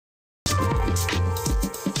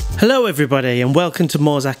Hello everybody and welcome to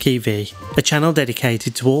Morzak EV, a channel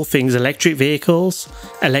dedicated to all things electric vehicles,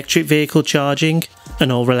 electric vehicle charging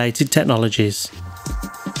and all related technologies.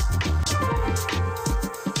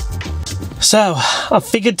 So I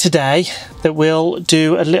figured today that we'll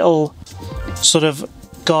do a little sort of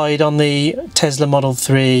guide on the Tesla Model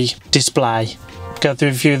 3 display, go through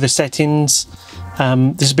a few of the settings.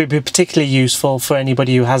 This will be particularly useful for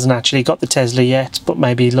anybody who hasn't actually got the Tesla yet but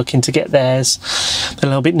maybe looking to get theirs. They're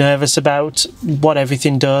a little bit nervous about what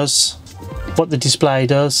everything does, what the display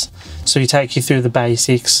does, so we take you through the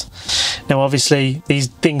basics. Now obviously these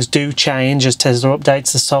things do change as Tesla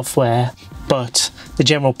updates the software, but the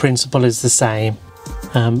general principle is the same,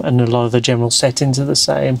 and a lot of the general settings are the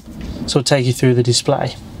same, so we'll take you through the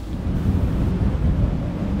display.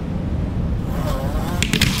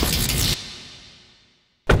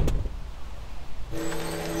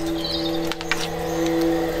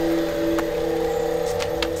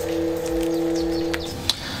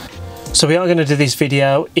 So we are going to do this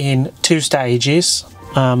video in two stages.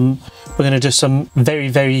 We're going to do some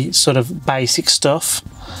very sort of basic stuff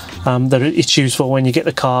that it's useful when you get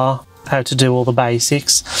the car, how to do all the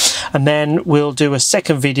basics, and then we'll do a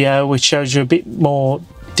second video which shows you a bit more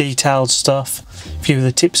detailed stuff, a few of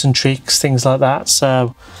the tips and tricks, things like that.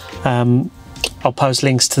 So I'll post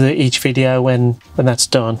links to each video when that's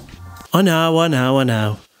done. I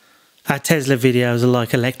know. Our Tesla videos are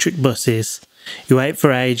like electric buses. You wait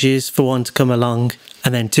for ages for one to come along,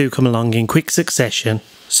 and then two come along in quick succession.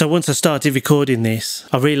 So once I started recording this,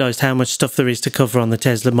 I realised how much stuff there is to cover on the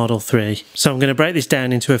Tesla Model 3. So I'm going to break this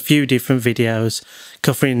down into a few different videos,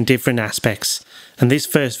 covering different aspects. And this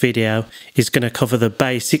first video is going to cover the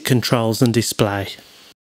basic controls and display.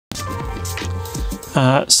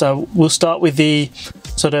 So we'll start with the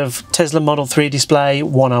sort of Tesla Model 3 display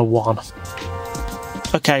 101.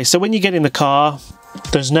 Okay, so when you get in the car,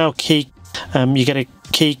 there's no key. You get a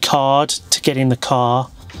key card to get in the car.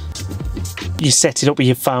 You set it up with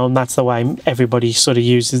your phone. That's the way everybody sort of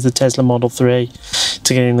uses the Tesla Model 3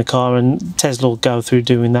 to get in the car, and Tesla will go through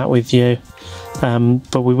doing that with you.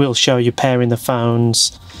 But we will show you pairing the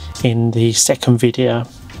phones in the second video.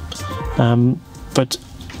 But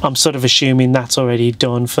I'm sort of assuming that's already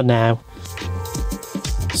done for now.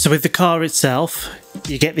 So with the car itself,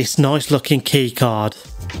 you get this nice looking key card.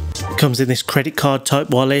 It comes in this credit card type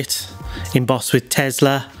wallet, embossed with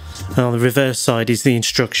Tesla, and on the reverse side is the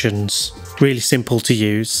instructions. Really simple to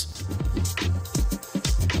use.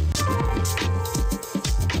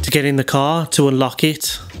 To get in the car, to unlock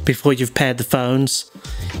it, before you've paired the phones,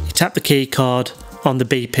 you tap the key card on the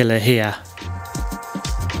B pillar here.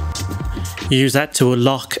 You use that to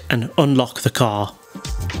unlock and unlock the car.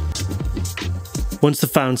 Once the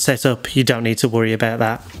phone's set up, you don't need to worry about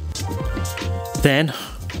that. Then,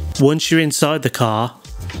 once you're inside the car,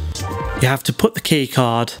 you have to put the key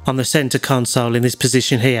card on the centre console in this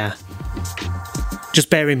position here.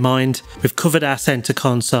 Just bear in mind, we've covered our centre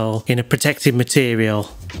console in a protective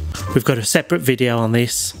material. We've got a separate video on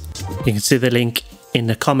this. You can see the link in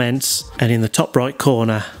the comments and in the top right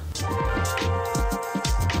corner.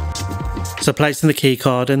 So placing the key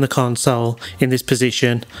card in the console in this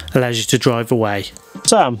position allows you to drive away.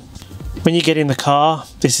 So, when you get in the car,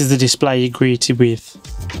 this is the display you're greeted with.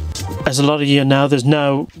 As a lot of you know, there's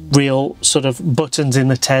no real sort of buttons in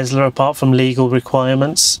the Tesla apart from legal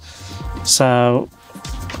requirements. So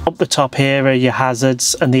up the top here are your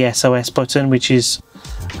hazards and the SOS button, which is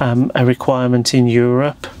a requirement in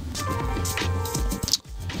Europe.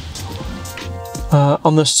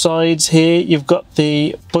 On the sides here, you've got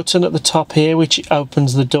the button at the top here, which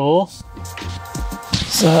opens the door.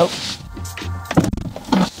 So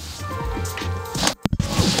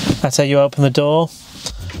that's how you open the door.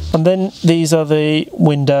 And then these are the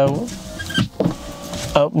window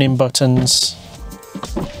opening buttons,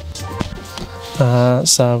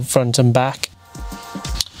 so front and back.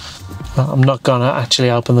 I'm not gonna actually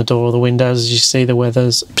open the door or the windows. As you see, the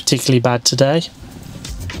weather's particularly bad today.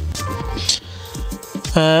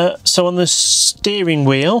 So on the steering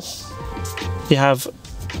wheel, you have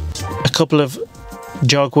a couple of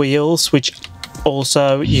jog wheels, which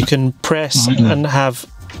also you can press and have.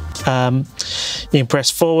 You can press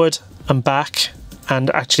forward and back and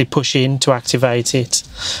actually push in to activate it.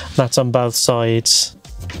 That's on both sides.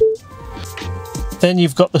 Then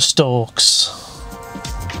you've got the stalks.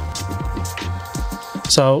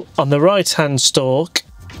 So on the right hand stalk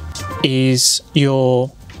is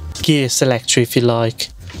your gear selector, if you like.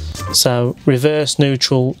 So reverse,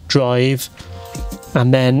 neutral, drive,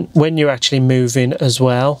 and then when you're actually moving as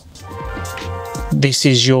well, this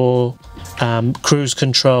is your cruise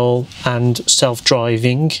control and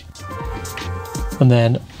self-driving, and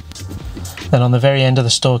then Then on the very end of the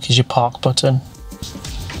stalk is your park button.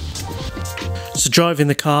 So driving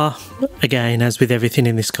the car, again, as with everything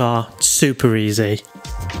in this car, super easy.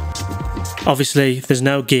 Obviously there's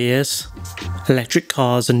no gears. Electric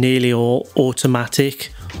cars are nearly all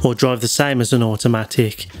automatic or drive the same as an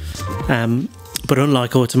automatic. But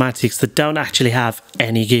unlike automatics, they don't actually have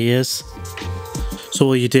any gears. So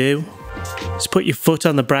all you do is put your foot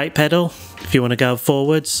on the brake pedal if you want to go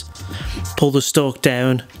forwards, pull the stalk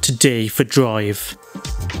down to D for drive.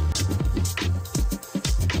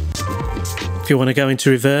 If you want to go into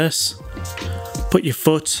reverse, put your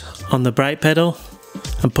foot on the brake pedal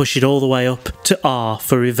and push it all the way up to R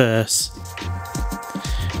for reverse.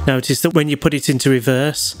 Notice that when you put it into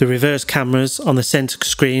reverse, the reverse cameras on the centre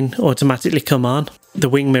screen automatically come on. The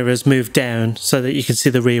wing mirrors move down so that you can see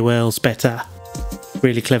the rear wheels better.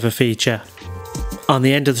 Really clever feature. On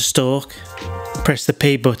the end of the stalk, press the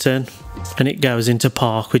P button and it goes into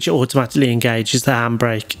park, which automatically engages the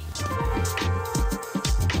handbrake.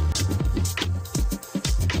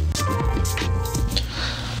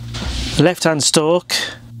 The left-hand stalk,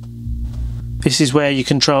 this is where you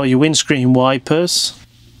control your windscreen wipers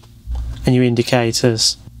and your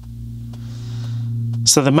indicators.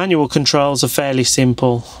 So the manual controls are fairly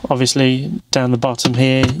simple. Obviously down the bottom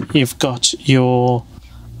here you've got your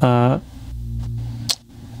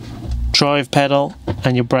drive pedal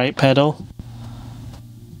and your brake pedal.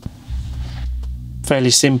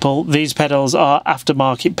 Fairly simple. These pedals are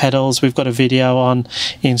aftermarket pedals. We've got a video on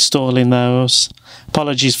installing those.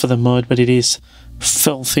 Apologies for the mud, but it is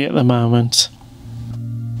filthy at the moment.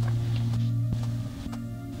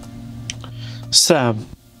 So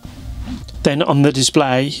then on the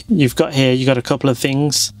display you've got a couple of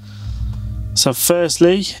things. So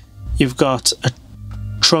firstly you've got a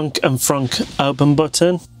trunk and front open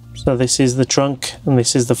button. So this is the trunk and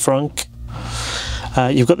this is the front.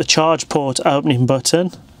 You've got the charge port opening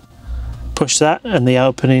button. Push that and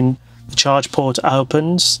the charge port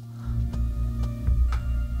opens,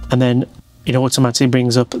 and then it automatically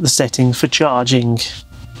brings up the settings for charging.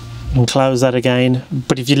 And close that again,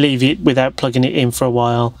 but if you leave it without plugging it in for a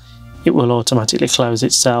while, it will automatically close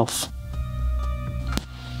itself.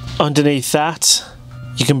 Underneath that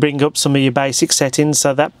you can bring up some of your basic settings,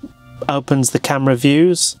 so that opens the camera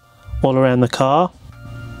views all around the car.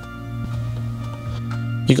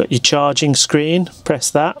 You've got your charging screen, press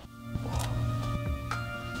that.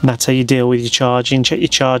 And that's how you deal with your charging. Check your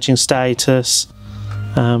charging status,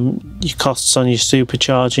 your costs on your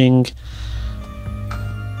supercharging.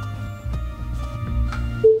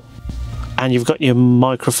 And you've got your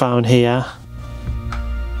microphone here.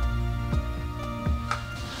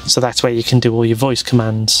 So that's where you can do all your voice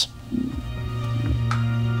commands.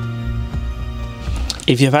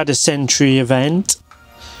 If you've had a Sentry event,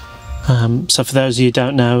 so for those of you who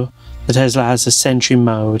don't know, the Tesla has a Sentry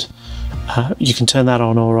mode. You can turn that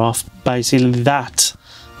on or off. Basically that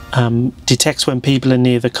detects when people are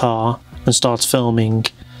near the car and starts filming.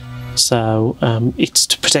 So it's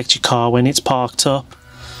to protect your car when it's parked up.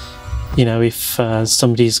 You know, if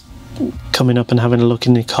somebody's coming up and having a look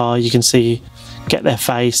in the car, you can get their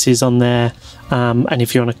faces on there. And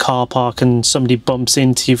if you're on a car park and somebody bumps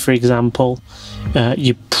into you, for example,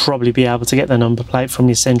 you'd probably be able to get the number plate from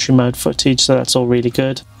your Sentry mode footage, so that's all really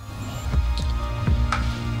good.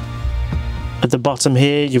 At the bottom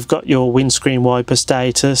here you've got your windscreen wiper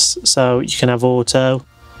status, so you can have auto,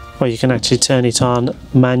 or you can actually turn it on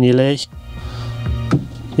manually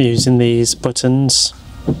using these buttons.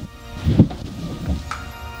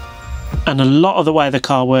 And a lot of the way the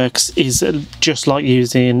car works is just like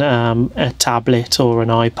using a tablet or an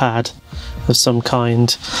iPad of some kind.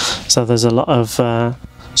 So there's a lot of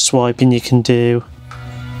swiping you can do.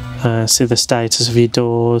 See the status of your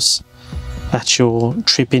doors. That's your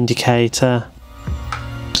trip indicator.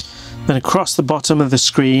 Then across the bottom of the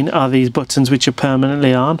screen are these buttons which are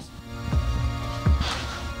permanently on.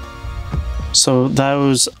 So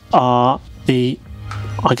those are the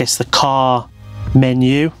car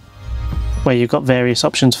menu, where you've got various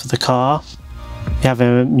options for the car. You have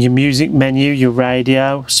your music menu, your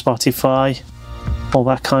radio, Spotify, all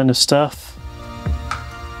that kind of stuff.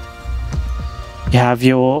 You have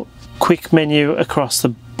your quick menu across the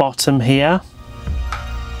bottom here.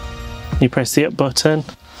 You press the up button.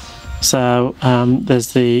 So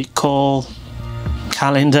there's the call,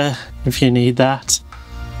 calendar if you need that.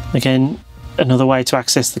 Again, another way to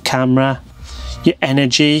access the camera. Your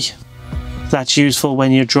energy, that's useful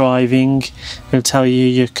when you're driving. It'll tell you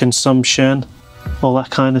your consumption, all that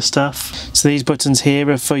kind of stuff. So these buttons here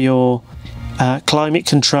are for your climate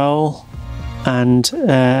control and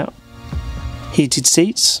heated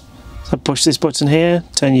seats. So push this button here,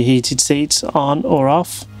 turn your heated seats on or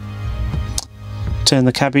off. Turn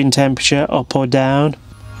the cabin temperature up or down.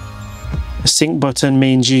 The sync button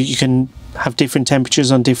means you can have different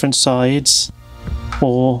temperatures on different sides,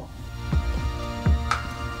 or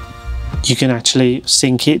you can actually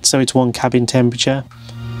sync it so it's one cabin temperature.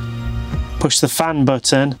 Push the fan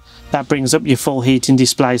button, that brings up your full heating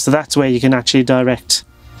display, so that's where you can actually direct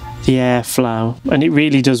the airflow, and it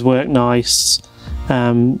really does work nice.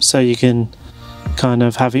 So you can kind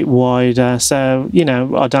of have it wider, so you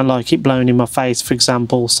know, I don't like it blowing in my face, for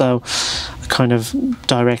example, so I kind of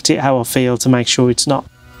direct it how I feel to make sure it's not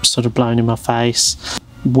sort of blowing in my face.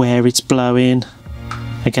 Where it's blowing,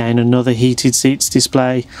 again, another heated seats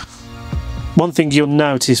display. One thing you'll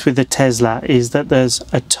notice with the Tesla is that there's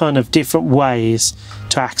a ton of different ways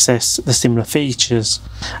to access the similar features,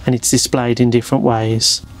 and it's displayed in different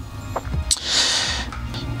ways.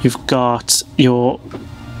 You've got your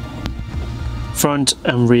front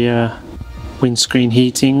and rear windscreen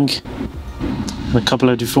heating, and a couple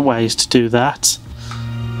of different ways to do that.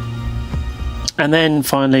 And then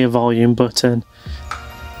finally a volume button.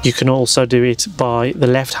 You can also do it by the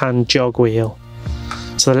left hand jog wheel.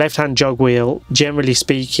 So the left hand jog wheel, generally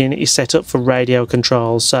speaking, is set up for radio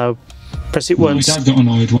control. So press it once,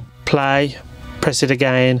 play, press it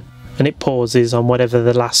again, and it pauses on whatever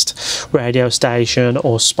the last radio station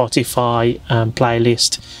or Spotify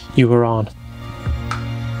playlist you were on.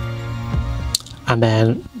 And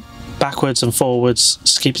then backwards and forwards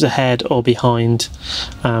skips ahead or behind,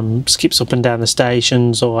 skips up and down the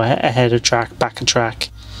stations, or ahead of track, back of track.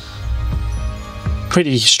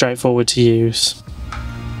 Pretty straightforward to use.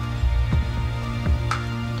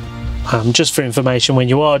 Just for information, when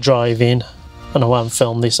you are driving, and I won't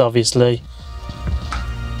film this obviously,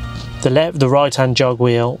 the right hand jog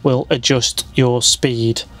wheel will adjust your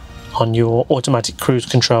speed on your automatic cruise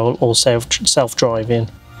control or self-driving.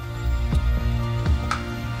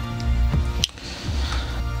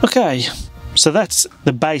 Okay, so that's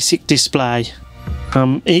the basic display.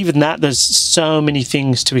 Even that, there's so many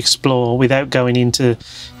things to explore without going into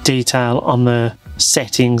detail on the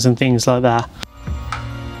settings and things like that.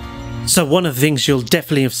 So one of the things you'll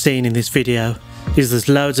definitely have seen in this video is there's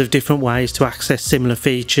loads of different ways to access similar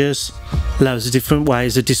features, loads of different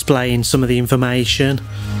ways of displaying some of the information.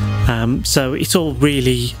 So it's all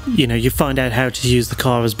really, you know, you find out how to use the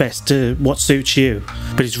car as best to what suits you,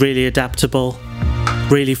 but it's really adaptable,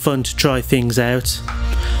 really fun to try things out.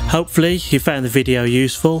 Hopefully you found the video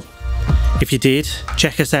useful. If you did,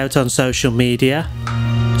 check us out on social media.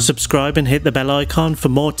 Subscribe and hit the bell icon for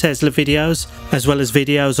more Tesla videos, as well as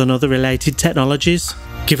videos on other related technologies.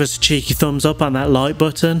 Give us a cheeky thumbs up on that like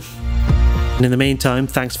button. And in the meantime,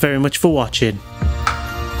 thanks very much for watching.